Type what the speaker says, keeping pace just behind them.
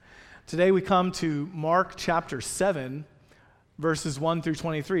Today we come to Mark chapter 7, verses 1 through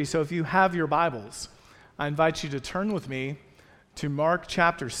 23. So if you have your Bibles, I invite you to turn with me to Mark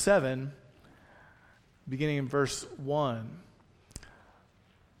chapter 7, beginning in verse 1.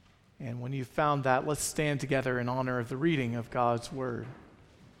 And when you've found that, let's stand together in honor of the reading of God's Word.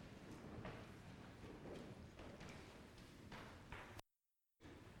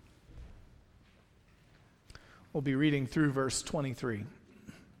 We'll be reading through verse 23.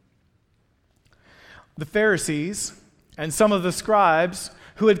 The Pharisees and some of the scribes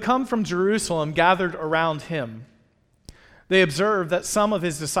who had come from Jerusalem gathered around him. They observed that some of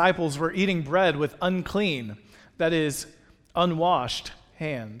his disciples were eating bread with unclean, that is, unwashed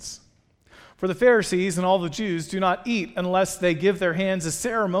hands. For the Pharisees and all the Jews do not eat unless they give their hands a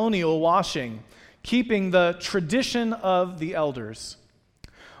ceremonial washing, keeping the tradition of the elders.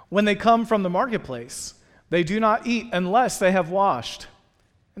 When they come from the marketplace, they do not eat unless they have washed.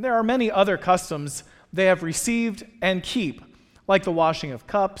 And there are many other customs they have received and keep, like the washing of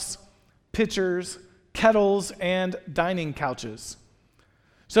cups, pitchers, kettles, and dining couches.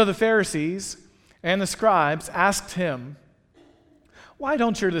 So the Pharisees and the scribes asked him, "Why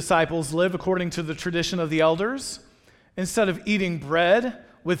don't your disciples live according to the tradition of the elders, instead of eating bread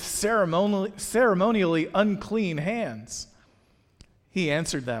with ceremonially unclean hands?" He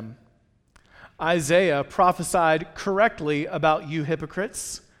answered them, "Isaiah prophesied correctly about you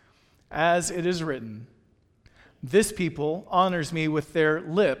hypocrites, as it is written, 'This people honors me with their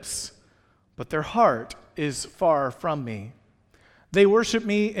lips, but their heart is far from me. They worship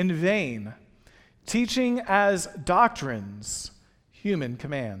me in vain, teaching as doctrines human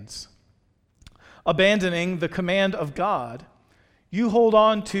commands. Abandoning the command of God, you hold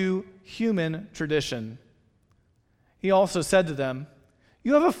on to human tradition.' He also said to them,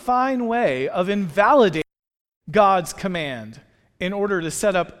 'You have a fine way of invalidating God's command in order to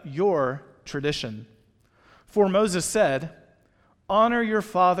set up your tradition. For Moses said, "Honor your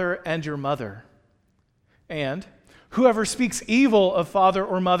father and your mother," and whoever speaks evil of father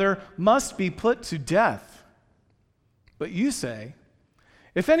or mother must be put to death. But you say,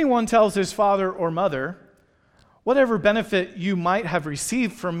 if anyone tells his father or mother, "Whatever benefit you might have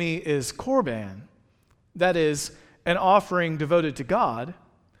received from me is korban," that is, an offering devoted to God,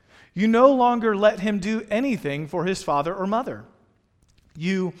 you no longer let him do anything for his father or mother.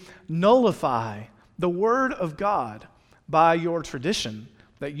 You nullify the word of God by your tradition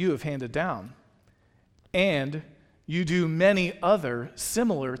that you have handed down. And you do many other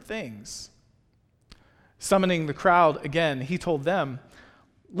similar things." Summoning the crowd again, he told them,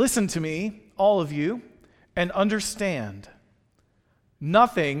 "Listen to me, all of you, and understand.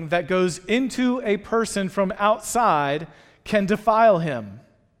 Nothing that goes into a person from outside can defile him.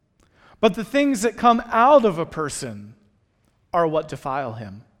 But the things that come out of a person are what defile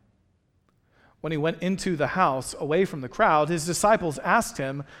him." When he went into the house away from the crowd, his disciples asked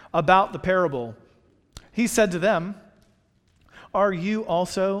him about the parable. He said to them, "Are you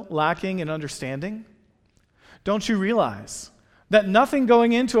also lacking in understanding? Don't you realize that nothing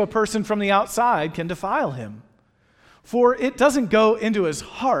going into a person from the outside can defile him? For it doesn't go into his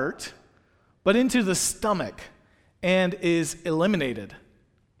heart, but into the stomach, and is eliminated."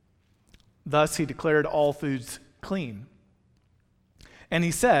 Thus he declared all foods clean. And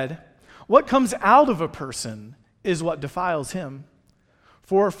he said, "What comes out of a person is what defiles him.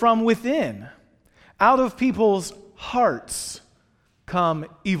 For from within, out of people's hearts, come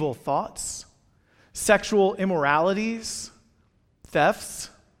evil thoughts, sexual immoralities, thefts,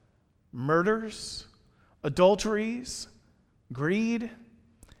 murders, adulteries, greed,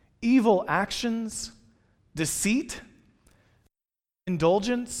 evil actions, deceit,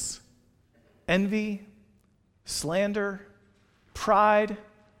 indulgence, envy, slander, pride,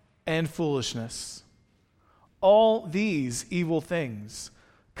 and foolishness. All these evil things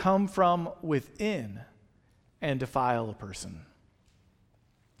come from within and defile a person."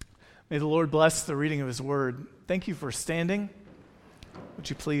 May the Lord bless the reading of his word. Thank you for standing. Would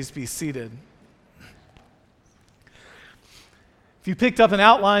you please be seated? If you picked up an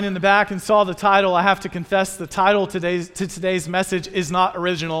outline in the back and saw the title, I have to confess the title to today's message is not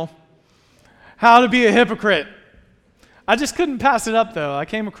original. How to be a hypocrite. I just couldn't pass it up, though. I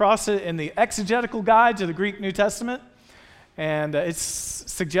came across it in the exegetical guide to the Greek New Testament, and its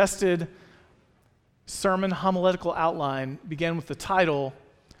suggested sermon homiletical outline began with the title,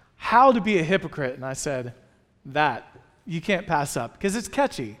 "How to be a Hypocrite." And I said, that you can't pass up, because it's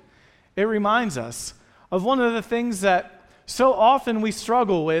catchy. It reminds us of one of the things that so often we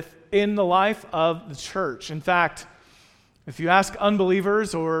struggle with in the life of the church. In fact, if you ask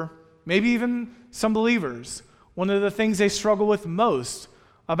unbelievers or maybe even some believers, one of the things they struggle with most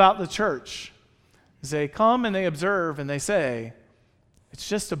about the church is they come and they observe and they say, it's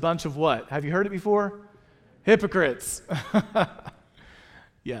just a bunch of what? Have you heard it before? Hypocrites.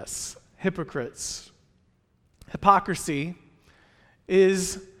 Yes, hypocrites. Hypocrisy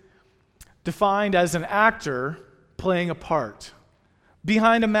is defined as an actor playing a part,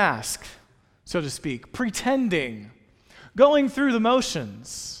 behind a mask, so to speak, pretending, going through the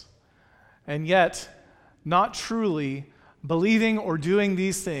motions, and yet not truly believing or doing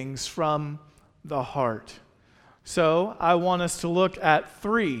these things from the heart. So I want us to look at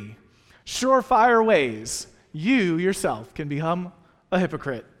 3 surefire ways you yourself can become a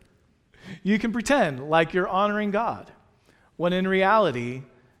hypocrite. You can pretend like you're honoring God, when in reality,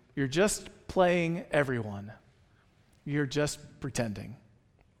 you're just playing everyone. You're just pretending.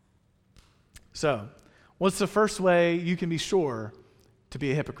 So, what's the first way you can be sure to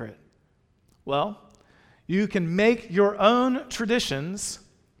be a hypocrite? Well, you can make your own traditions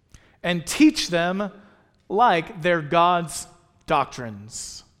and teach them like they're God's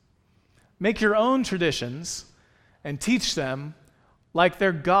doctrines. Make your own traditions and teach them like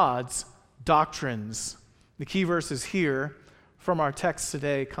they're God's doctrines. The key verses here from our text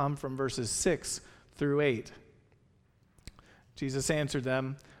today come from verses 6 through 8. Jesus answered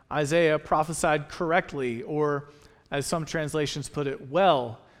them, Isaiah prophesied correctly, or as some translations put it,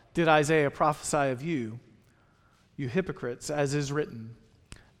 well did Isaiah prophesy of you, you hypocrites, as is written.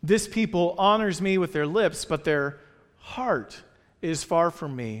 This people honors me with their lips, but their heart is far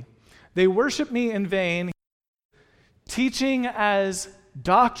from me. They worship me in vain, teaching as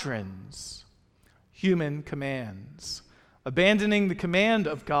doctrines human commands. Abandoning the command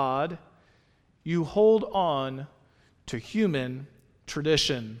of God, you hold on to human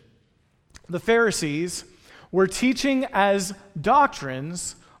tradition. The Pharisees were teaching as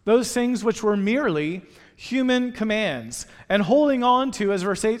doctrines those things which were merely human commands, and holding on to, as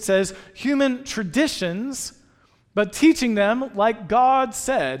verse 8 says, human traditions, but teaching them like God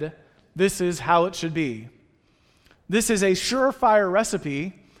said, this is how it should be. This is a surefire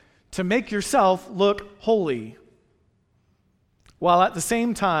recipe to make yourself look holy, while at the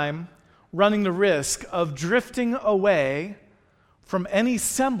same time running the risk of drifting away from any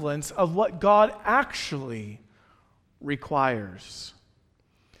semblance of what God actually requires.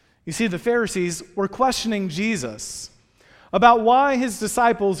 You see, the Pharisees were questioning Jesus about why his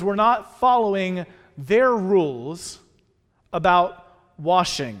disciples were not following their rules about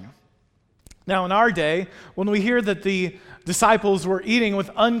washing. Now, in our day, when we hear that the disciples were eating with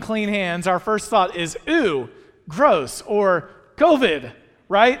unclean hands, our first thought is, ooh, gross, or COVID,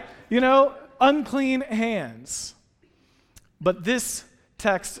 right? You know, unclean hands. But this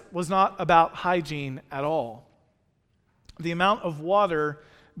text was not about hygiene at all. The amount of water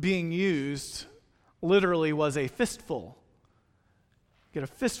being used literally was a fistful. Get a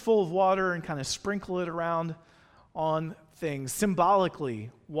fistful of water and kind of sprinkle it around on things, symbolically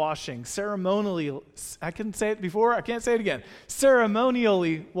washing, ceremonially, I couldn't say it before, I can't say it again,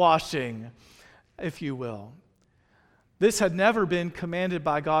 ceremonially washing, if you will. This had never been commanded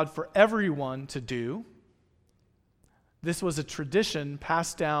by God for everyone to do. This was a tradition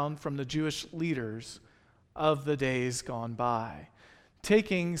passed down from the Jewish leaders of the days gone by,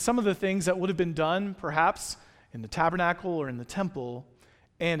 taking some of the things that would have been done perhaps in the tabernacle or in the temple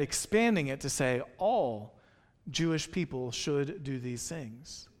and expanding it to say all Jewish people should do these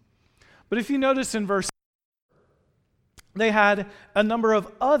things. But if you notice in verse, they had a number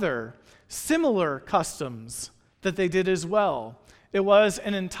of other similar customs that they did as well. It was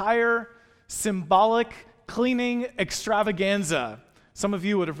an entire symbolic cleaning extravaganza. Some of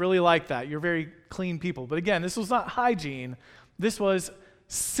you would have really liked that. You're very clean people. But again, this was not hygiene. This was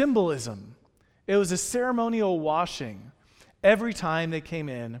symbolism. It was a ceremonial washing every time they came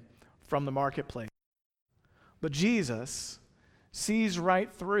in from the marketplace. But Jesus sees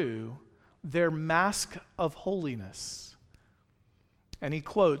right through their mask of holiness. And he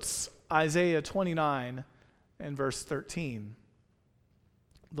quotes Isaiah 29 and verse 13.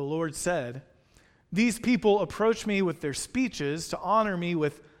 The Lord said, "These people approach me with their speeches to honor me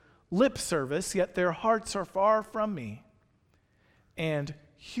with lip service, yet their hearts are far from me. And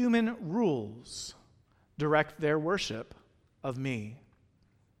human rules direct their worship of me."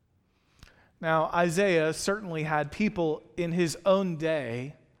 Now, Isaiah certainly had people in his own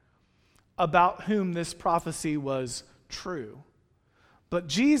day about whom this prophecy was true. But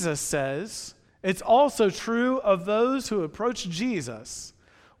Jesus says it's also true of those who approach Jesus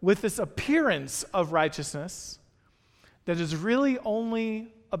with this appearance of righteousness that is really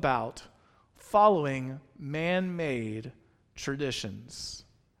only about following man-made traditions.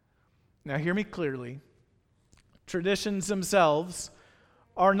 Now, hear me clearly. Traditions themselves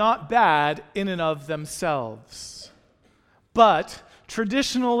are not bad in and of themselves, but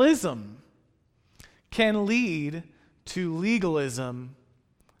traditionalism can lead to legalism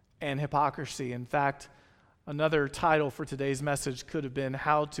and hypocrisy. In fact, another title for today's message could have been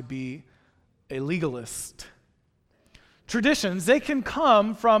How to Be a Legalist. Traditions, they can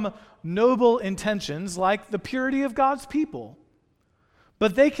come from noble intentions like the purity of God's people,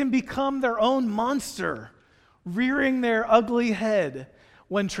 but they can become their own monster, rearing their ugly head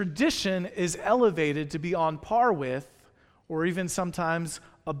when tradition is elevated to be on par with, or even sometimes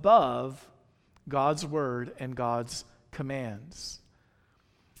above, God's word and God's commands.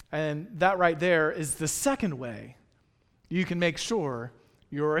 And that right there is the second way you can make sure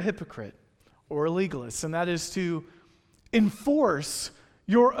you're a hypocrite or a legalist, and that is to enforce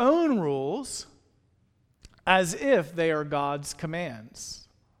your own rules as if they are God's commands.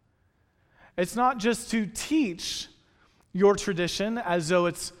 It's not just to teach your tradition as though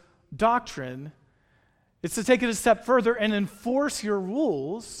it's doctrine. It's to take it a step further and enforce your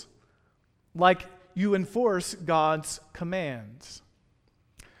rules like you enforce God's commands.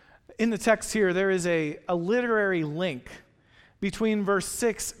 In the text here, there is a literary link between verse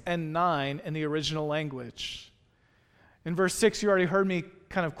 6 and 9 in the original language. In verse 6, you already heard me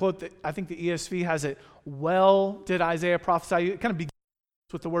kind of quote, I think the ESV has it, well did Isaiah prophesy. It kind of begins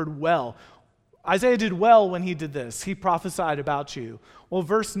with the word well. Isaiah did well when he did this. He prophesied about you. Well,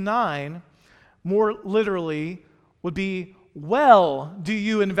 verse 9, more literally, would be, well do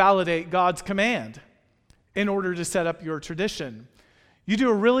you invalidate God's command in order to set up your tradition. You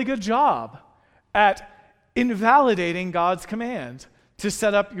do a really good job at invalidating God's command to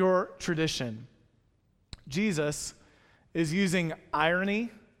set up your tradition. Jesus is using irony,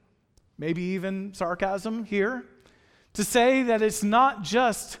 maybe even sarcasm here, to say that it's not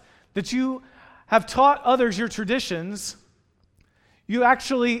just that you have taught others your traditions, you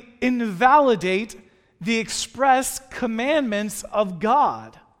actually invalidate the express commandments of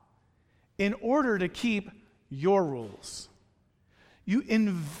God in order to keep your rules. You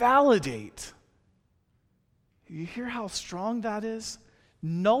invalidate. You hear how strong that is?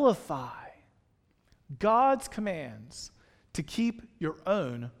 Nullify God's commands to keep your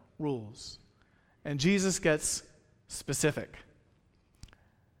own rules. And Jesus gets specific.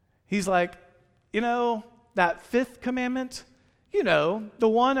 He's like, that fifth commandment, the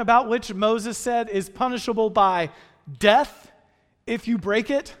one about which Moses said is punishable by death if you break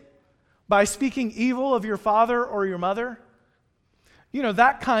it, by speaking evil of your father or your mother.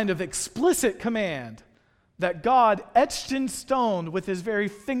 That kind of explicit command that God etched in stone with his very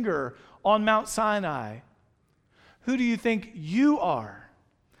finger on Mount Sinai. Who do you think you are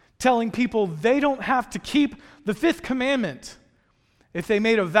telling people they don't have to keep the fifth commandment if they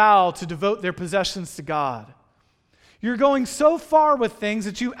made a vow to devote their possessions to God? You're going so far with things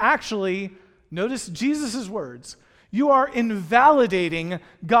that you actually, notice Jesus' words, you are invalidating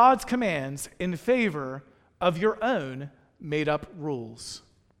God's commands in favor of your own made-up rules.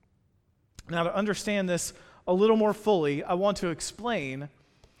 Now, to understand this a little more fully, I want to explain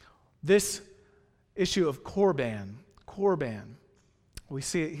this issue of Korban. Korban. We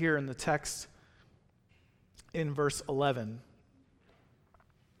see it here in the text in verse 11.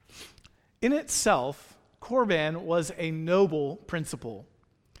 In itself, Korban was a noble principle.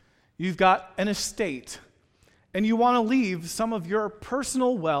 You've got an estate, and you want to leave some of your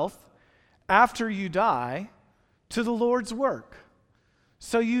personal wealth after you die to the Lord's work.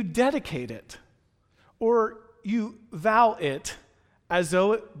 So you dedicate it, or you vow it as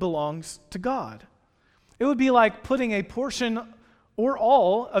though it belongs to God. It would be like putting a portion or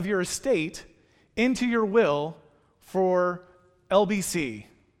all of your estate into your will for LBC.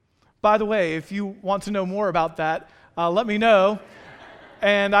 By the way, if you want to know more about that, let me know,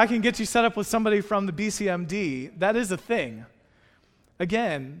 and I can get you set up with somebody from the BCMD. That is a thing.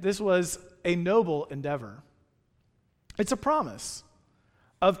 Again, this was a noble endeavor. It's a promise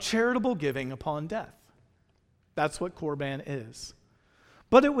of charitable giving upon death. That's what Korban is.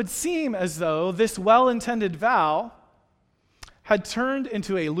 But it would seem as though this well-intended vow had turned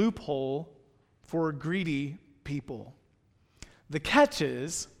into a loophole for greedy people. The catch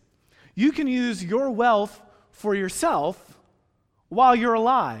is, you can use your wealth for yourself while you're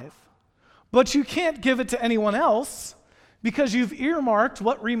alive, but you can't give it to anyone else because you've earmarked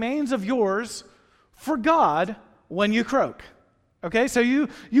what remains of yours for God when you croak. Okay, so you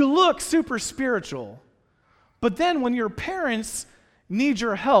look super spiritual, but then when your parents need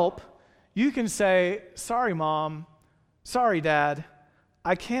your help, you can say, sorry, Mom, sorry, Dad,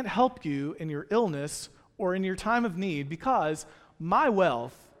 I can't help you in your illness or in your time of need because my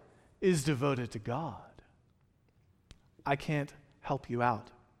wealth is devoted to God. I can't help you out.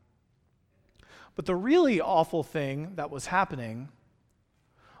 But the really awful thing that was happening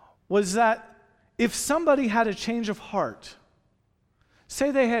was that if somebody had a change of heart,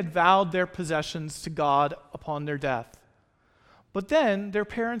 say they had vowed their possessions to God upon their death, but then their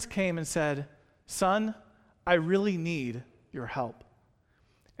parents came and said, "Son, I really need your help."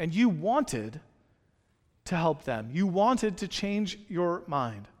 And you wanted to help them. You wanted to change your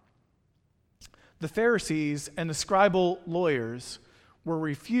mind. The Pharisees and the scribal lawyers were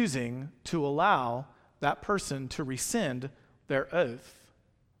refusing to allow that person to rescind their oath.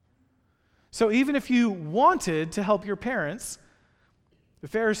 So even if you wanted to help your parents, the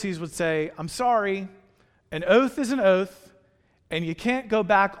Pharisees would say, "I'm sorry, an oath is an oath, and you can't go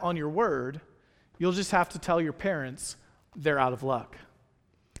back on your word. You'll just have to tell your parents they're out of luck."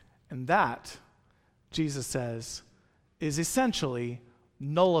 And that, Jesus says, is essentially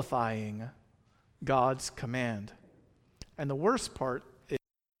nullifying God's command. And the worst part is,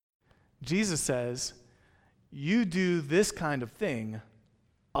 Jesus says, you do this kind of thing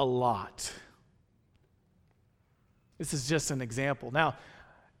a lot. This is just an example. Now,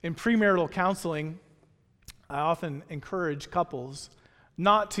 in premarital counseling, I often encourage couples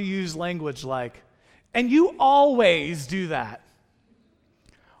not to use language like, "And you always do that,"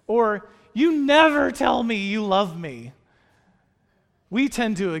 or "You never tell me you love me." We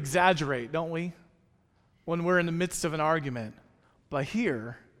tend to exaggerate, don't we, when we're in the midst of an argument. But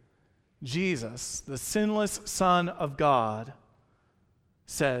here, Jesus, the sinless Son of God,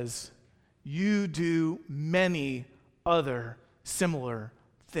 says, you do many other similar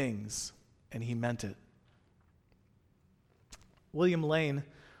things, and he meant it. William Lane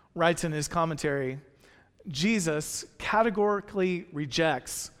writes in his commentary, Jesus categorically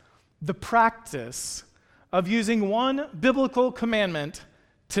rejects the practice of using one biblical commandment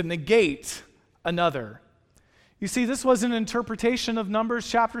to negate another. You see, this was an interpretation of Numbers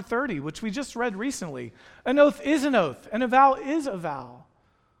chapter 30, which we just read recently. An oath is an oath, and a vow is a vow.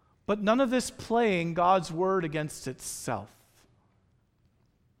 But none of this playing God's word against itself.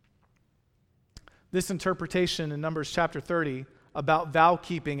 This interpretation in Numbers chapter 30 about vow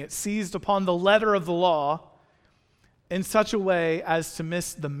keeping, it seized upon the letter of the law in such a way as to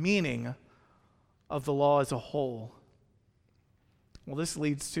miss the meaning of the law as a whole. Well, this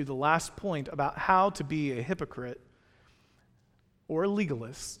leads to the last point about how to be a hypocrite or a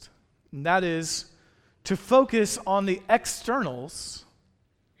legalist, and that is to focus on the externals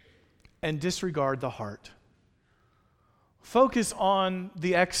and disregard the heart. Focus on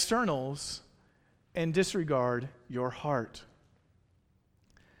the externals and disregard your heart.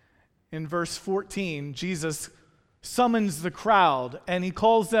 In verse 14, Jesus summons the crowd and he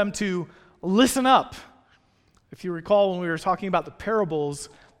calls them to listen up. If you recall when we were talking about the parables,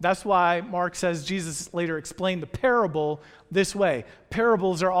 that's why Mark says Jesus later explained the parable this way.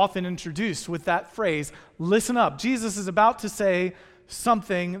 Parables are often introduced with that phrase, listen up. Jesus is about to say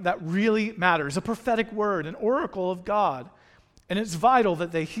something that really matters, a prophetic word, an oracle of God. And it's vital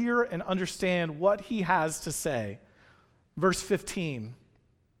that they hear and understand what he has to say. Verse 15,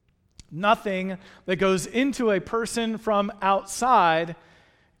 nothing that goes into a person from outside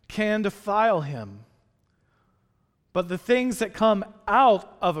can defile him. But the things that come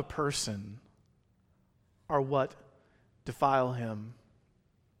out of a person are what defile him.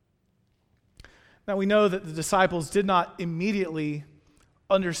 Now we know that the disciples did not immediately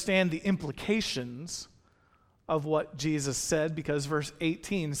understand the implications of what Jesus said because verse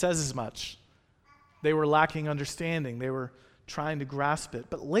 18 says as much. They were lacking understanding. They were trying to grasp it.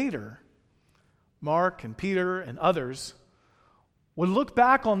 But later, Mark and Peter and others would look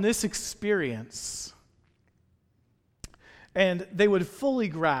back on this experience and they would fully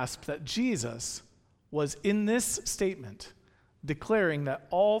grasp that Jesus was in this statement declaring that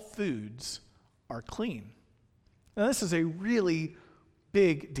all foods are clean. Now this is a really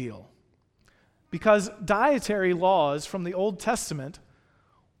big deal because dietary laws from the Old Testament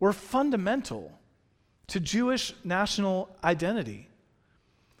were fundamental to Jewish national identity.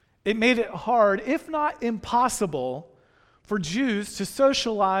 It made it hard, if not impossible, for Jews to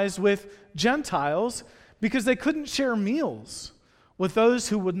socialize with Gentiles because they couldn't share meals with those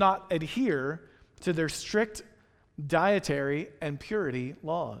who would not adhere to their strict dietary and purity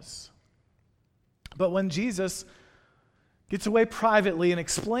laws. But when Jesus gets away privately and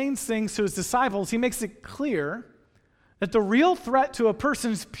explains things to his disciples, he makes it clear that the real threat to a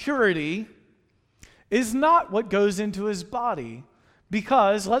person's purity is not what goes into his body,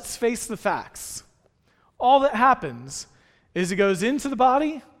 because let's face the facts. All that happens is it goes into the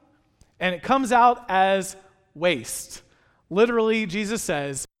body and it comes out as waste. Literally, Jesus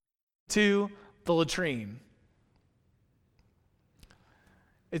says, to the latrine.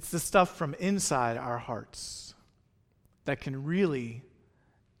 It's the stuff from inside our hearts that can really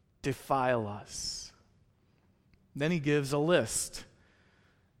defile us. Then he gives a list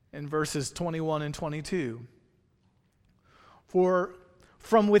in verses 21 and 22. For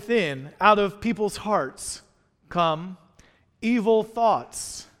from within, out of people's hearts, come evil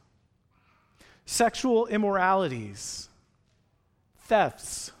thoughts, sexual immoralities,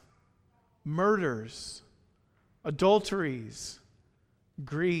 thefts, murders, adulteries,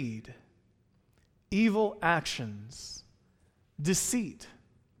 greed, evil actions, deceit,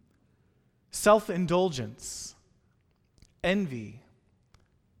 self-indulgence, envy,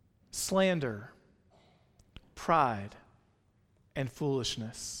 slander, pride, and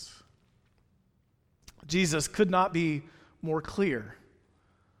foolishness. Jesus could not be more clear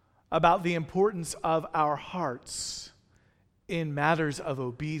about the importance of our hearts in matters of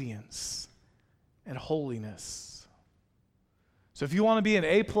obedience and holiness. So if you want to be an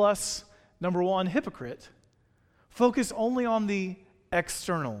A+, number one, hypocrite, focus only on the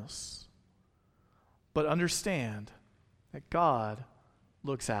externals, but understand that God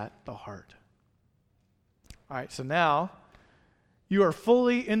looks at the heart. All right, so now you are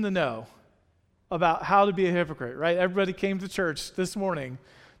fully in the know about how to be a hypocrite, right? Everybody came to church this morning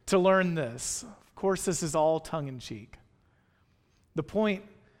to learn this. Of course, this is all tongue-in-cheek. The point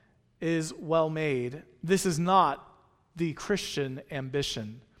is well made. This is not the Christian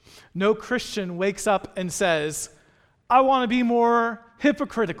ambition. No Christian wakes up and says, I want to be more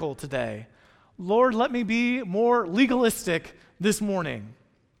hypocritical today. Lord, let me be more legalistic this morning.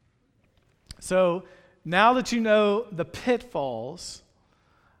 So now that you know the pitfalls,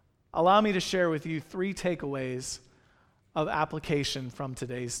 allow me to share with you 3 takeaways of application from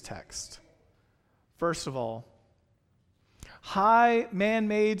today's text. First of all, high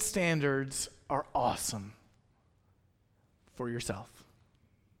man-made standards are awesome for yourself.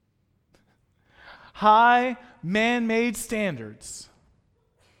 High man-made standards,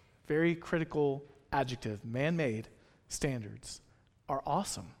 very critical adjective, man-made standards are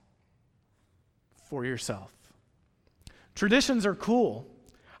awesome for yourself. Traditions are cool.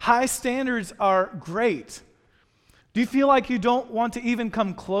 High standards are great. Do you feel like you don't want to even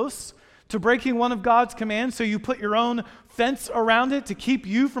come close to breaking one of God's commands, so you put your own fence around it to keep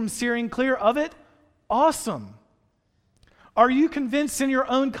you from steering clear of it? Awesome. Are you convinced in your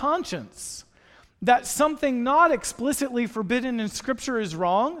own conscience that something not explicitly forbidden in Scripture is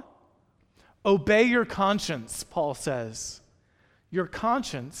wrong? Obey your conscience, Paul says. Your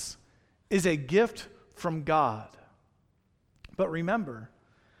conscience is a gift from God. But remember,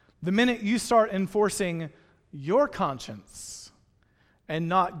 the minute you start enforcing your conscience and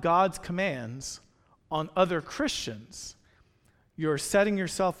not God's commands on other Christians, you're setting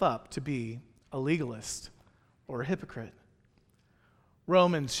yourself up to be a legalist or a hypocrite.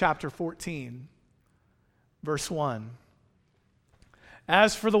 Romans chapter 14, verse 1.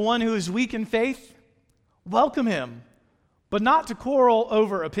 As for the one who is weak in faith, welcome him, but not to quarrel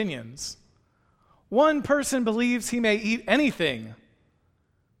over opinions. One person believes he may eat anything.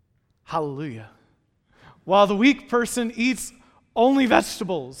 Hallelujah. While the weak person eats only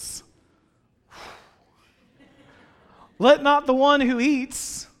vegetables. Let not the one who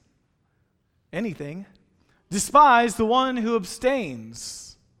eats anything despise the one who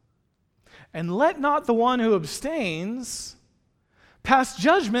abstains. And let not the one who abstains pass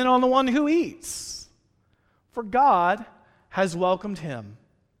judgment on the one who eats, for God has welcomed him.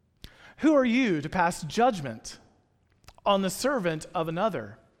 Who are you to pass judgment on the servant of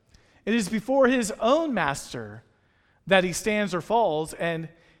another? It is before his own master that he stands or falls, and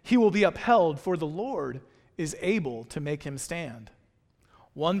he will be upheld, for the Lord is able to make him stand.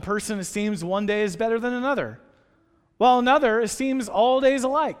 One person esteems one day as better than another, while another esteems all days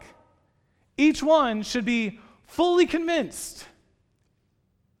alike. Each one should be fully convinced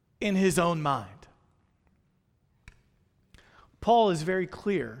in his own mind. Paul is very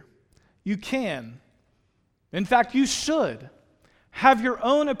clear. You can, in fact, you should, have your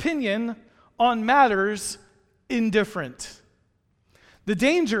own opinion on matters indifferent. The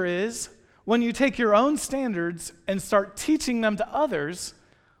danger is when you take your own standards and start teaching them to others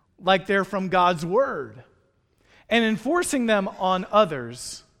like they're from God's word, and enforcing them on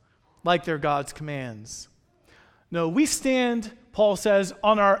others like they're God's commands. No, we stand, Paul says,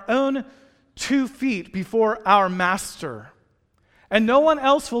 on our own 2 feet before our master, and no one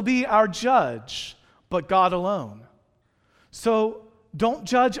else will be our judge but God alone. So don't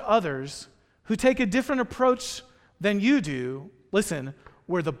judge others who take a different approach than you do, listen,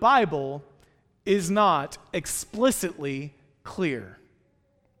 where the Bible is not explicitly clear.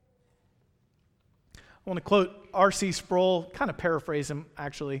 I want to quote R.C. Sproul, kind of paraphrase him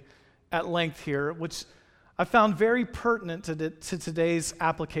actually at length here, which I found very pertinent to today's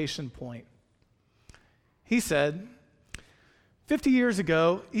application point. He said, 50 years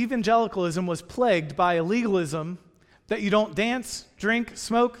ago, evangelicalism was plagued by a legalism that you don't dance, drink,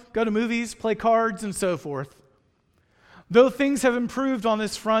 smoke, go to movies, play cards, and so forth. Though things have improved on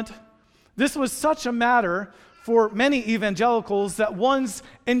this front, this was such a matter for many evangelicals that one's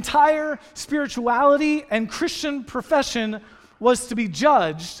entire spirituality and Christian profession was to be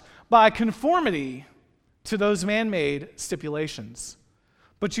judged by conformity to those man-made stipulations.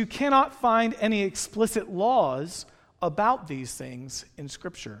 But you cannot find any explicit laws about these things in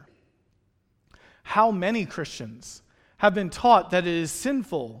Scripture. How many Christians have been taught that it is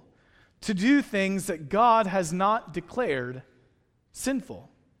sinful to do things that God has not declared sinful?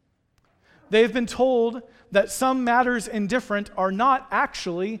 They have been told that some matters indifferent are not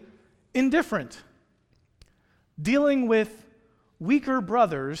actually indifferent. Dealing with weaker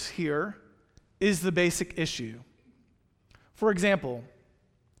brothers here is the basic issue. For example,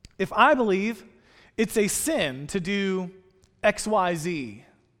 if I believe it's a sin to do XYZ,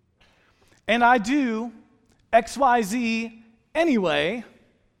 and I do XYZ anyway,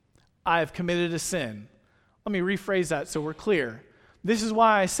 I have committed a sin. Let me rephrase that so we're clear. This is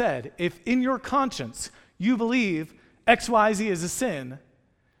why I said, if in your conscience you believe XYZ is a sin,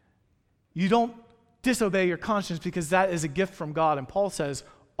 you don't disobey your conscience because that is a gift from God. And Paul says,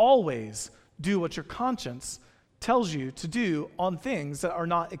 always do what your conscience tells you to do on things that are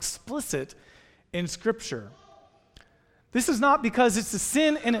not explicit in Scripture. This is not because it's a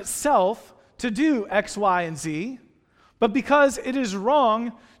sin in itself to do X, Y, and Z, but because it is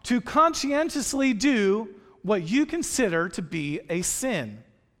wrong to conscientiously do what you consider to be a sin.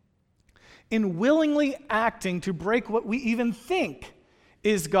 In willingly acting to break what we even think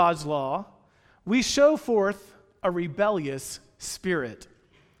is God's law, we show forth a rebellious spirit.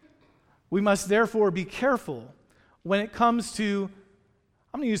 We must therefore be careful when it comes to,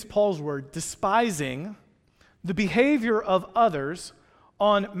 I'm going to use Paul's word, despising the behavior of others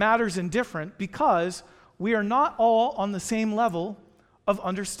on matters indifferent, because we are not all on the same level of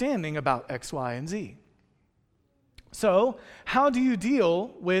understanding about X, Y, and Z. So, how do you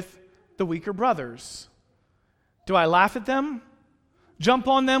deal with the weaker brothers? Do I laugh at them, jump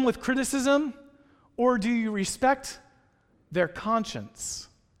on them with criticism, or do you respect their conscience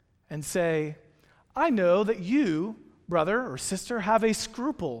and say, I know that you, brother or sister, have a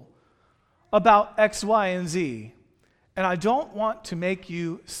scruple about X, Y, and Z, and I don't want to make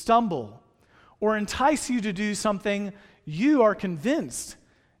you stumble or entice you to do something you are convinced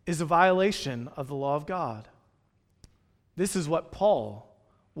is a violation of the law of God. This is what Paul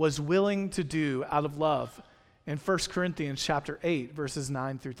was willing to do out of love in 1 Corinthians chapter 8, verses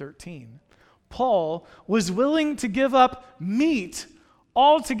 9 through 13. Paul was willing to give up meat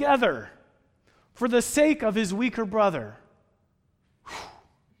altogether for the sake of his weaker brother. Whew.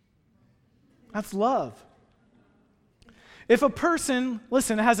 That's love. If a person,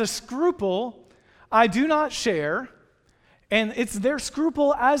 listen, has a scruple I do not share, and it's their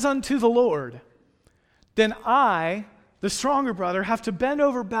scruple as unto the Lord, then I, the stronger brother, have to bend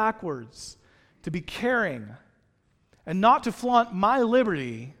over backwards to be caring and not to flaunt my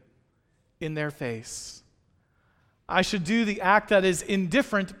liberty in their face. I should do the act that is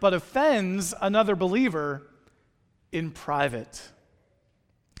indifferent but offends another believer in private.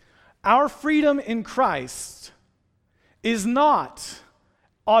 Our freedom in Christ is not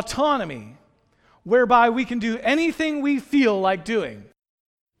autonomy, whereby we can do anything we feel like doing.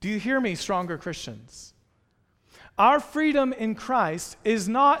 Do you hear me, stronger Christians? Our freedom in Christ is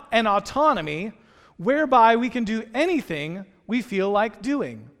not an autonomy whereby we can do anything we feel like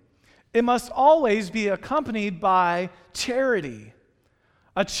doing. It must always be accompanied by charity,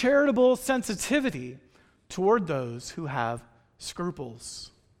 a charitable sensitivity toward those who have scruples.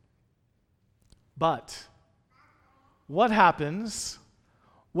 But what happens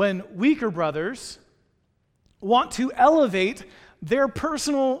when weaker brothers want to elevate their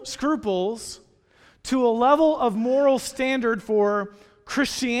personal scruples to a level of moral standard for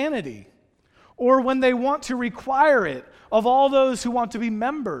Christianity, or when they want to require it of all those who want to be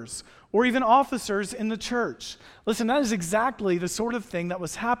members or even officers in the church? Listen, that is exactly the sort of thing that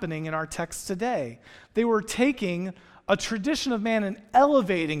was happening in our text today. They were taking a tradition of man and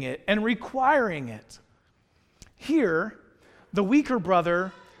elevating it and requiring it. Here, the weaker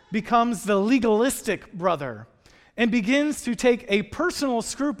brother becomes the legalistic brother and begins to take a personal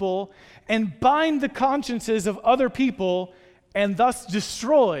scruple and bind the consciences of other people, and thus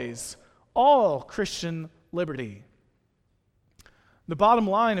destroys all Christian liberty. The bottom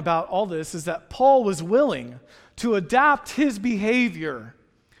line about all this is that Paul was willing to adapt his behavior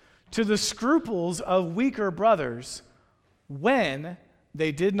to the scruples of weaker brothers when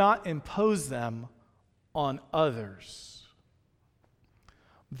they did not impose them on others.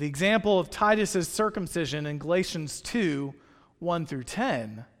 The example of Titus's circumcision in Galatians 2, 1 through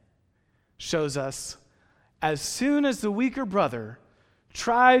 10 shows us as soon as the weaker brother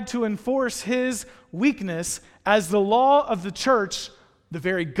tried to enforce his weakness as the law of the church, the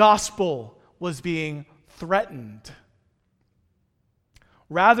very gospel was being threatened.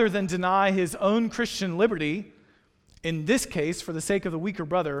 Rather than deny his own Christian liberty, in this case, for the sake of the weaker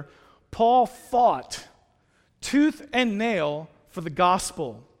brother, Paul fought tooth and nail for the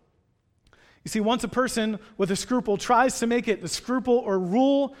gospel. You see, once a person with a scruple tries to make it the scruple or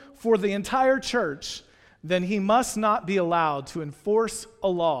rule for the entire church, then he must not be allowed to enforce a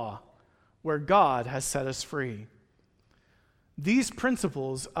law where God has set us free. These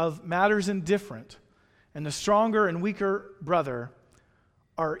principles of matters indifferent and the stronger and weaker brother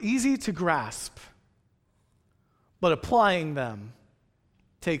are easy to grasp, but applying them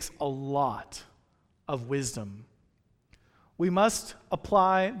takes a lot of wisdom. We must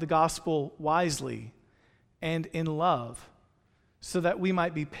apply the gospel wisely and in love so that we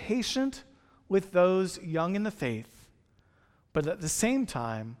might be patient with those young in the faith, but at the same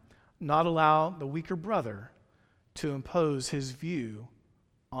time, not allow the weaker brother to impose his view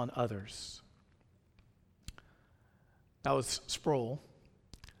on others. That was Sproul.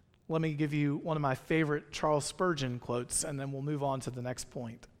 Let me give you one of my favorite Charles Spurgeon quotes, and then we'll move on to the next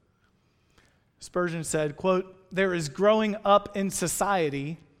point. Spurgeon said, quote, "There is growing up in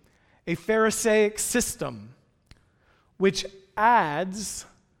society a Pharisaic system which adds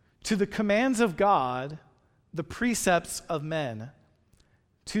to the commands of God the precepts of men.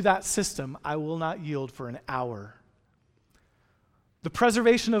 To that system I will not yield for an hour. The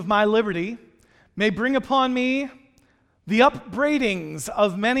preservation of my liberty may bring upon me the upbraidings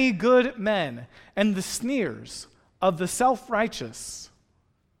of many good men and the sneers of the self-righteous.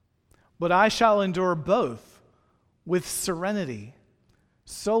 But I shall endure both with serenity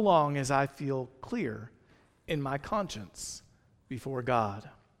so long as I feel clear in my conscience before God.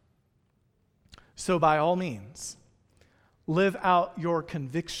 So by all means, live out your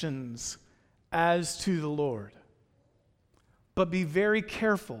convictions as to the Lord, but be very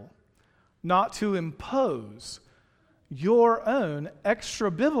careful not to impose your own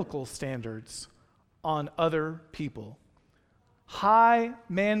extra-biblical standards on other people. High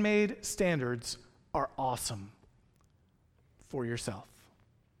man-made standards are awesome for yourself."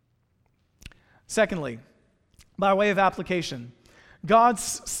 Secondly, by way of application,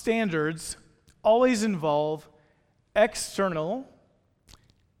 God's standards always involve external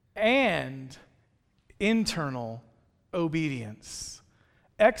and internal obedience.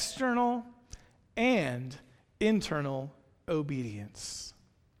 External and internal obedience.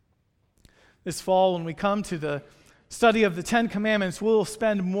 This fall, when we come to the study of the Ten Commandments, we'll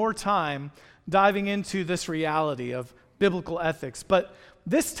spend more time diving into this reality of biblical ethics. But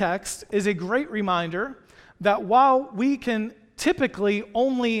this text is a great reminder that while we can typically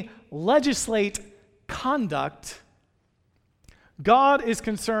only legislate conduct, God is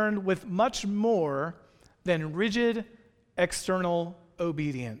concerned with much more than rigid external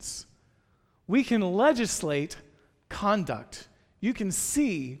obedience. We can legislate conduct. You can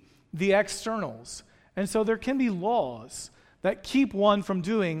see the externals. And so there can be laws that keep one from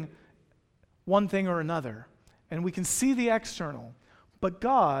doing one thing or another. And we can see the external. But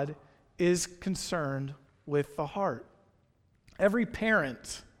God is concerned with the heart. Every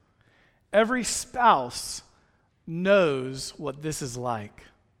parent, every spouse knows what this is like.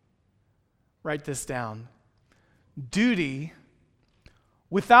 Write this down. Duty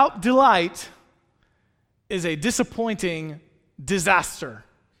without delight is a disappointing disaster.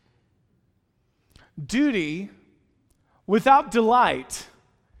 Duty without delight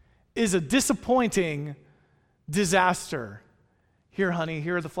is a disappointing disaster. Here, honey,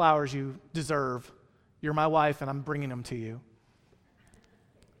 here are the flowers you deserve. You're my wife, and I'm bringing them to you.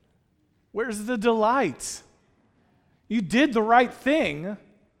 Where's the delight? You did the right thing,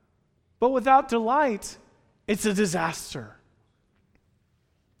 but without delight, it's a disaster.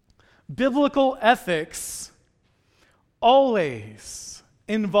 Biblical ethics always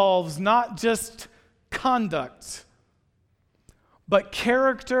involves not just conduct, but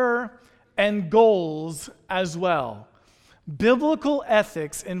character and goals as well. Biblical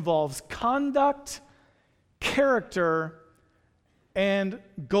ethics involves conduct, character, and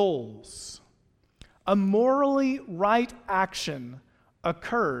goals. A morally right action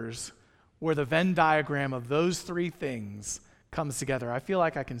occurs where the Venn diagram of those three things comes together. I feel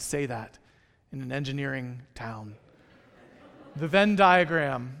like I can say that in an engineering town. The Venn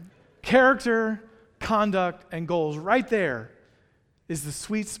diagram, character, conduct, and goals. Right there is the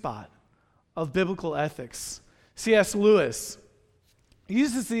sweet spot of biblical ethics. C.S. Lewis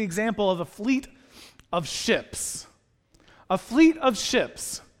uses the example of a fleet of ships. A fleet of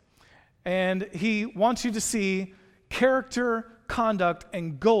ships. And he wants you to see character, conduct,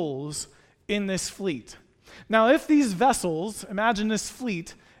 and goals in this fleet. Now, if these vessels, imagine this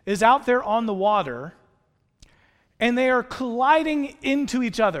fleet, is out there on the water, and they are colliding into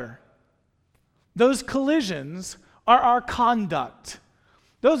each other, those collisions are our conduct.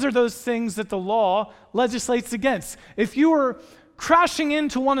 Those are those things that the law legislates against. If you were crashing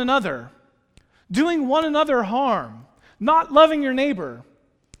into one another, doing one another harm, not loving your neighbor,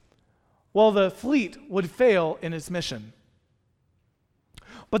 well, the fleet would fail in its mission.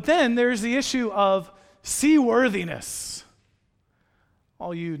 But then there's the issue of seaworthiness.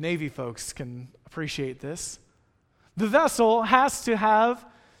 All you Navy folks can appreciate this. The vessel has to have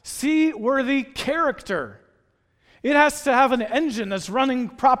seaworthy character. It has to have an engine that's running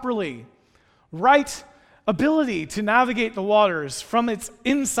properly, right ability to navigate the waters from its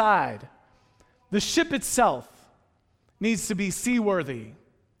inside. The ship itself needs to be seaworthy.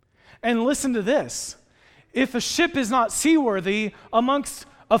 And listen to this. If a ship is not seaworthy amongst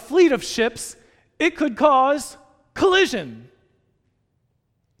a fleet of ships, it could cause collision.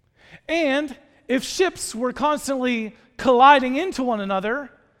 And if ships were constantly colliding into one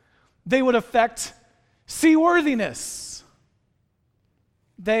another, they would affect seaworthiness.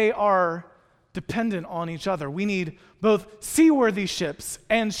 They are dependent on each other. We need both seaworthy ships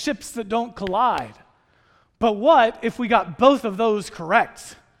and ships that don't collide. But what if we got both of those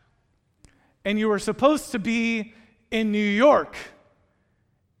correct? And you were supposed to be in New York,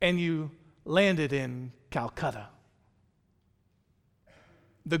 and you landed in Calcutta.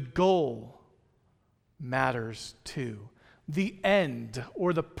 The goal matters too. The end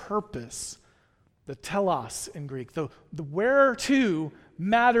or the purpose, the telos in Greek, the where to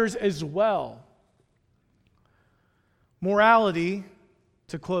matters as well. Morality,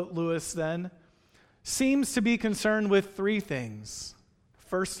 to quote Lewis then, seems to be concerned with three things.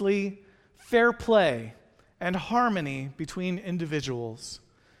 Firstly, fair play and harmony between individuals.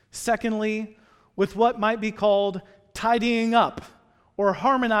 Secondly, with what might be called tidying up or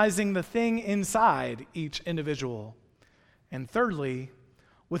harmonizing the thing inside each individual. And thirdly,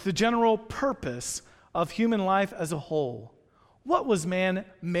 with the general purpose of human life as a whole. What was man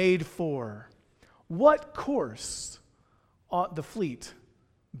made for? What course ought the fleet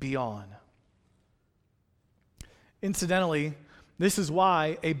be on? Incidentally, this is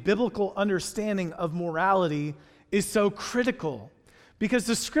why a biblical understanding of morality is so critical, because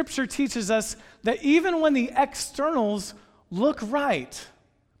the scripture teaches us that even when the externals look right,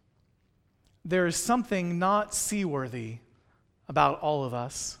 there is something not seaworthy about all of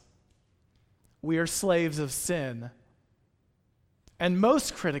us. We are slaves of sin. And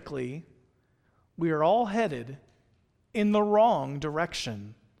most critically, we are all headed in the wrong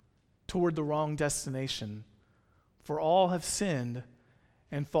direction, toward the wrong destination. For all have sinned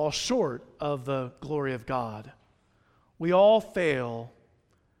and fall short of the glory of God. We all fail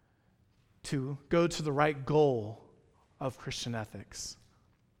to go to the right goal of Christian ethics.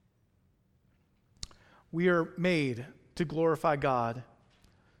 We are made to glorify God.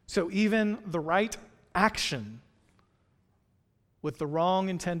 So even the right action with the wrong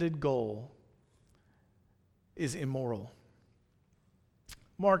intended goal is immoral.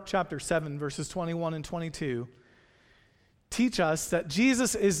 Mark chapter 7, verses 21 and 22 teach us that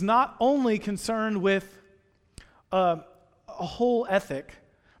Jesus is not only concerned with a whole ethic,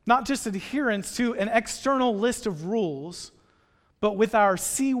 not just adherence to an external list of rules, but with our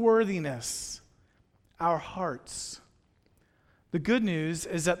seaworthiness, our hearts. The good news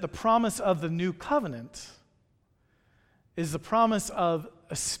is that the promise of the new covenant is the promise of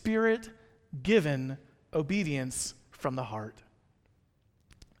a spirit-given obedience from the heart.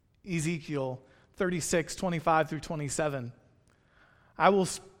 Ezekiel 36, 25 through 27. I will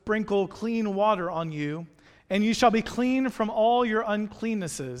sprinkle clean water on you, and you shall be clean from all your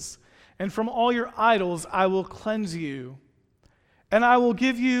uncleannesses, and from all your idols I will cleanse you. And I will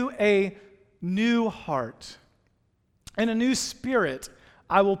give you a new heart, and a new spirit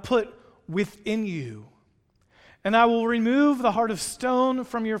I will put within you. And I will remove the heart of stone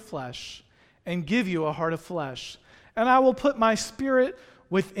from your flesh, and give you a heart of flesh. And I will put my spirit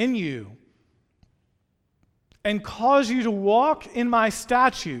within you, and cause you to walk in my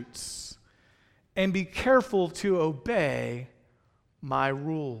statutes, and be careful to obey my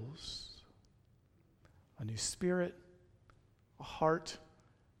rules. A new spirit, heart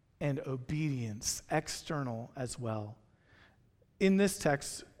and obedience, external as well. In this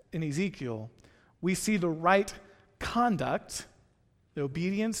text, in Ezekiel, we see the right conduct, the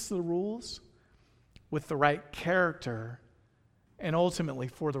obedience to the rules, with the right character, and ultimately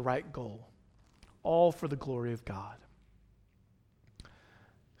for the right goal, all for the glory of God.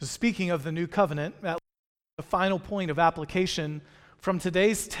 So speaking of the new covenant, that the final point of application from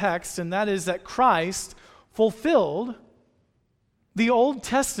today's text, and that is that Christ fulfilled the Old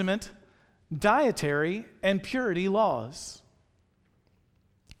Testament dietary and purity laws.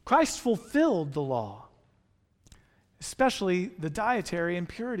 Christ fulfilled the law, especially the dietary and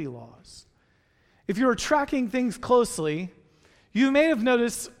purity laws. If you were tracking things closely, you may have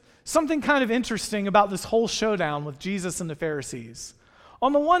noticed something kind of interesting about this whole showdown with Jesus and the Pharisees.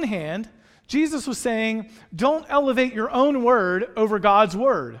 On the one hand, Jesus was saying, don't elevate your own word over God's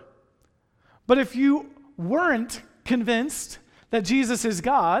word. But if you weren't convinced that Jesus is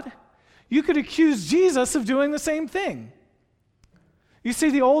God, you could accuse Jesus of doing the same thing. You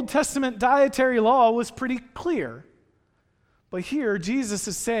see, the Old Testament dietary law was pretty clear. But here, Jesus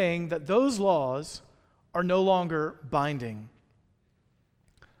is saying that those laws are no longer binding.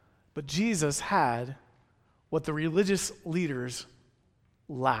 But Jesus had what the religious leaders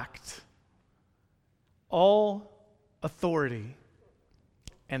lacked: all authority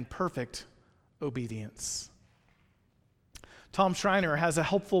and perfect obedience. Tom Schreiner has a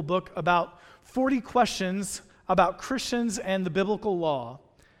helpful book about 40 questions about Christians and the biblical law.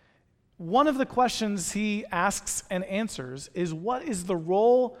 One of the questions he asks and answers is, what is the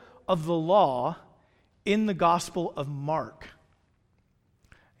role of the law in the Gospel of Mark?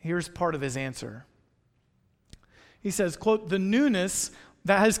 Here's part of his answer. He says, quote, "The newness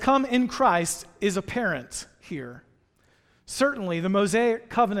that has come in Christ is apparent here. Certainly, the Mosaic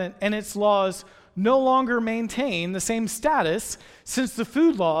covenant and its laws no longer maintain the same status, since the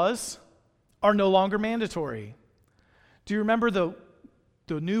food laws are no longer mandatory." Do you remember the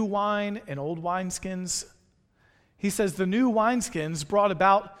new wine and old wineskins? He says the new wineskins brought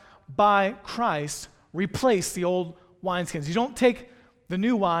about by Christ replace the old wineskins. You don't take the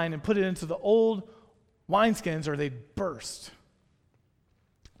new wine and put it into the old wineskins or they'd burst.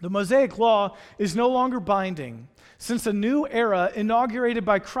 The Mosaic law is no longer binding, since a new era inaugurated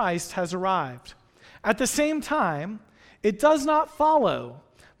by Christ has arrived. At the same time, it does not follow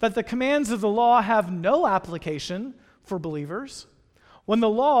that the commands of the law have no application for believers. When the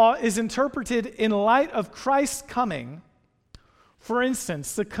law is interpreted in light of Christ's coming, for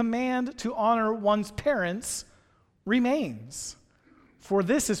instance, the command to honor one's parents remains, for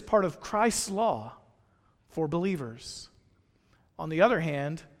this is part of Christ's law for believers. On the other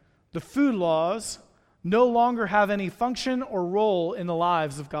hand, the food laws no longer have any function or role in the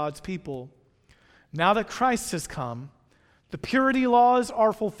lives of God's people. Now that Christ has come, the purity laws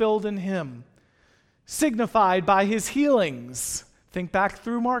are fulfilled in him, signified by his healings. Think back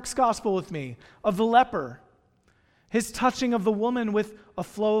through Mark's gospel with me, of the leper, his touching of the woman with a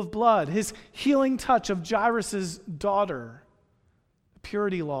flow of blood, his healing touch of Jairus' daughter. The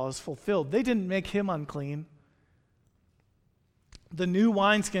purity laws fulfilled. They didn't make him unclean. The new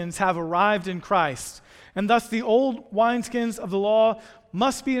wineskins have arrived in Christ, and thus the old wineskins of the law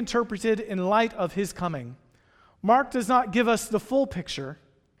must be interpreted in light of his coming. Mark does not give us the full picture,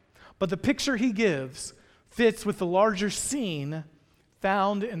 but the picture he gives fits with the larger scene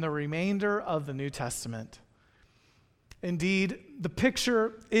found in the remainder of the New Testament. Indeed, the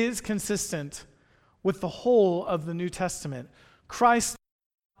picture is consistent with the whole of the New Testament. Christ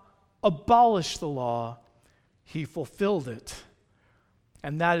abolished the law, he fulfilled it.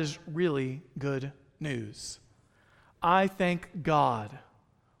 And that is really good news. I thank God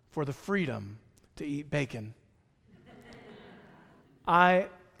for the freedom to eat bacon. I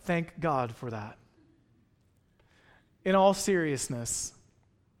thank God for that. In all seriousness,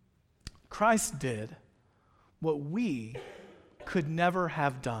 Christ did what we could never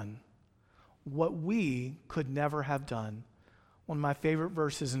have done. What we could never have done. One of my favorite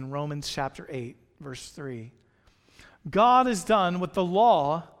verses in Romans chapter 8, verse 3. God has done what the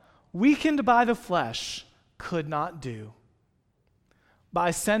law, weakened by the flesh, could not do.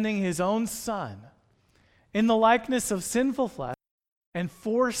 By sending his own Son in the likeness of sinful flesh, and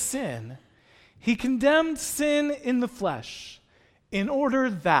for sin, he condemned sin in the flesh in order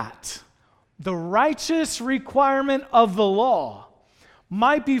that the righteous requirement of the law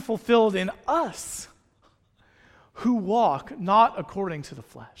might be fulfilled in us who walk not according to the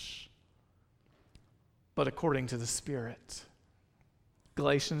flesh, but according to the Spirit.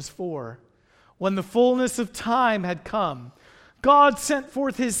 Galatians 4. When the fullness of time had come, God sent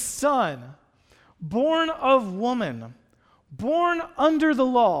forth his Son, born of woman, born under the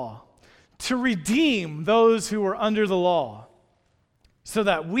law to redeem those who were under the law, so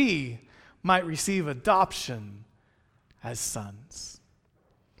that we might receive adoption as sons.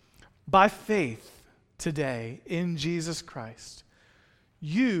 By faith today in Jesus Christ,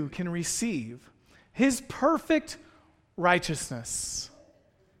 you can receive his perfect righteousness,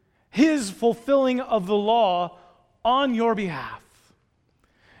 his fulfilling of the law on your behalf,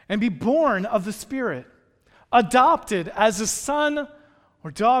 and be born of the Spirit, adopted as a son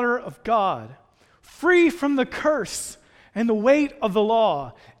or daughter of God, free from the curse and the weight of the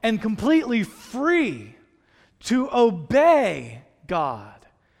law, and completely free to obey God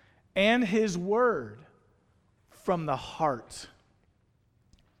and his word from the heart.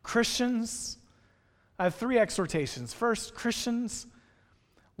 Christians, I have 3 exhortations. First, Christians,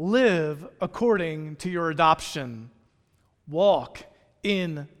 live according to your adoption. Walk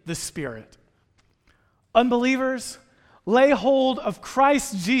in the Spirit. Unbelievers, lay hold of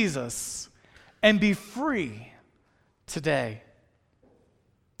Christ Jesus and be free today.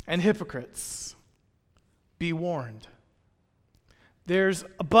 And hypocrites, be warned. There's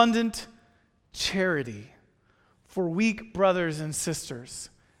abundant charity for weak brothers and sisters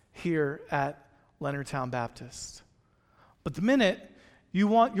here at Leonardtown Baptist. But the minute you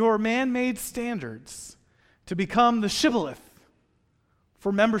want your man-made standards to become the shibboleth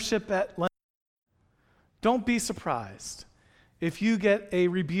for membership at Leonardtown, don't be surprised if you get a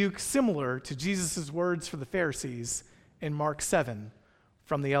rebuke similar to Jesus' words for the Pharisees in Mark 7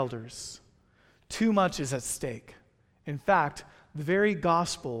 from the elders. Too much is at stake. In fact, the very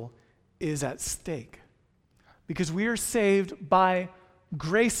gospel is at stake because we are saved by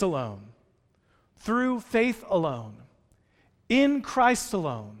grace alone, through faith alone, in Christ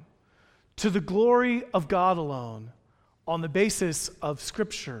alone, to the glory of God alone, on the basis of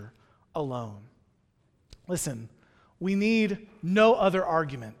Scripture alone. Listen, we need no other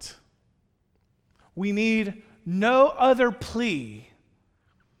argument. We need no other plea.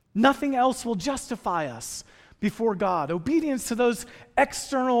 Nothing else will justify us before God. Obedience to those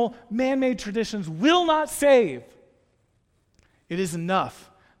external man-made traditions will not save. It is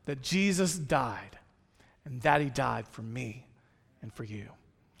enough that Jesus died, and that he died for me and for you.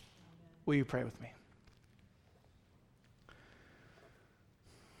 Will you pray with me?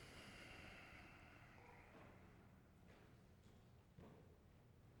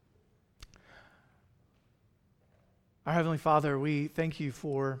 Our Heavenly Father, we thank you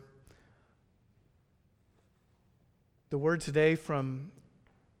for the word today from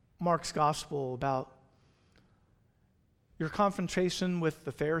Mark's Gospel about your confrontation with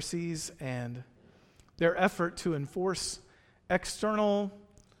the Pharisees and their effort to enforce external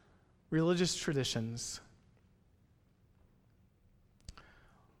religious traditions.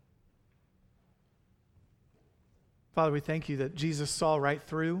 Father, we thank you that Jesus saw right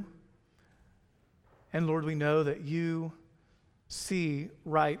through. And Lord, we know that you see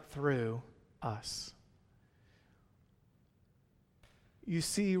right through us. You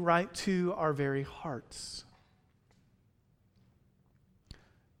see right to our very hearts.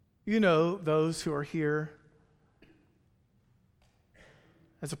 You know those who are here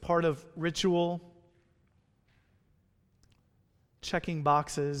as a part of ritual, checking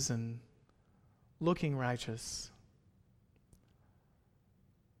boxes and looking righteous.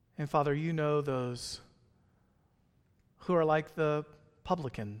 And Father, you know those who are like the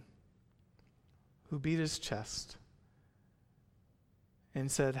publican who beat his chest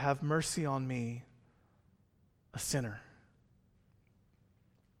and said, "Have mercy on me, a sinner."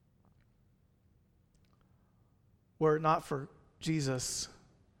 Were it not for Jesus,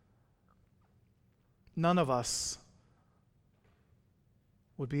 none of us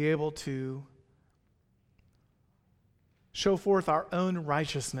would be able to show forth our own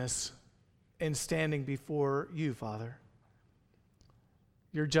righteousness in standing before you, Father.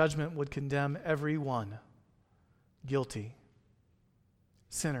 Your judgment would condemn every one guilty,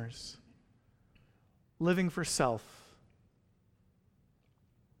 sinners, living for self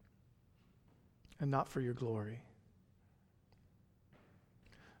and not for your glory.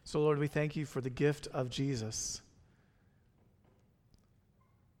 So, Lord, we thank you for the gift of Jesus,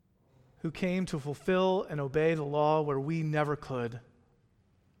 who came to fulfill and obey the law where we never could.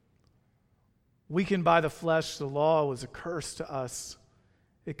 Weakened by the flesh, the law was a curse to us.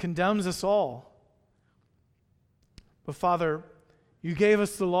 It condemns us all. But Father, you gave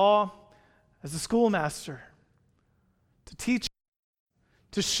us the law as a schoolmaster to teach,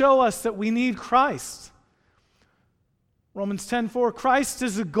 to show us that we need Christ. Romans 10:4, Christ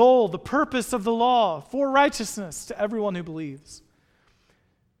is the goal, the purpose of the law for righteousness to everyone who believes.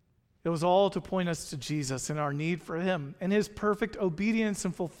 It was all to point us to Jesus and our need for him and his perfect obedience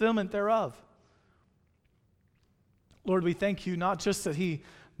and fulfillment thereof. Lord, we thank you not just that he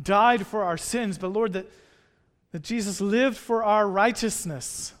died for our sins, but Lord, that Jesus lived for our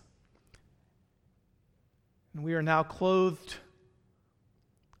righteousness. And we are now clothed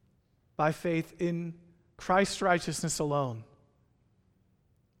by faith in Christ's righteousness alone,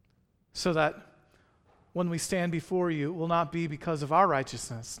 so that when we stand before you, it will not be because of our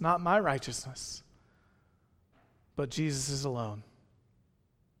righteousness, not my righteousness, but Jesus' alone.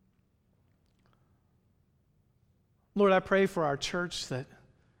 Lord, I pray for our church that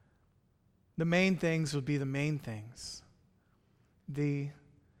the main things would be the main things. The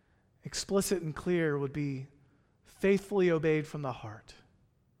explicit and clear would be faithfully obeyed from the heart.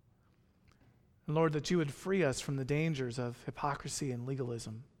 And Lord, that you would free us from the dangers of hypocrisy and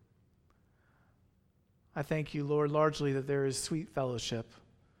legalism. I thank you, Lord, largely that there is sweet fellowship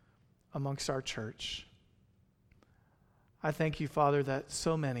amongst our church. I thank you, Father, that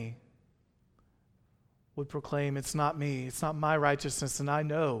so many would proclaim, it's not me, it's not my righteousness, and I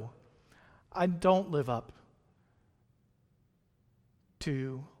know I don't live up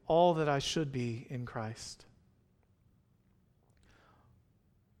to all that I should be in Christ.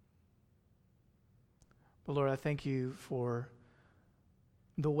 But Lord, I thank you for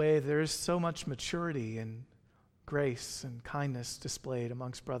the way there is so much maturity and grace and kindness displayed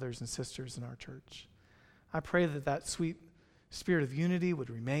amongst brothers and sisters in our church. I pray that that sweet spirit of unity would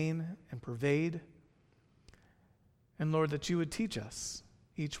remain and pervade. And Lord, that you would teach us,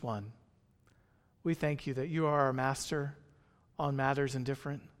 each one. We thank you that you are our master on matters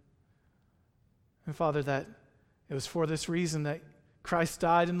indifferent. And Father, that it was for this reason that Christ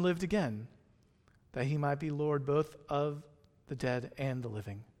died and lived again, that he might be Lord both of the dead and the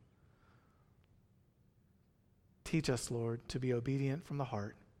living. Teach us, Lord, to be obedient from the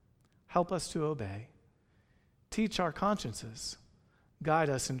heart. Help us to obey. Teach our consciences. Guide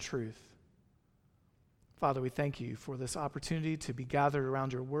us in truth. Father, we thank you for this opportunity to be gathered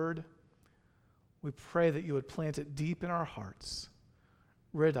around your word. We pray that you would plant it deep in our hearts.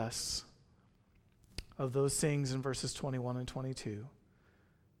 Rid us of those things in verses 21 and 22.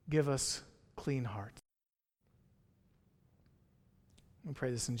 Give us clean hearts. We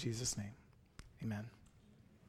pray this in Jesus' name. Amen.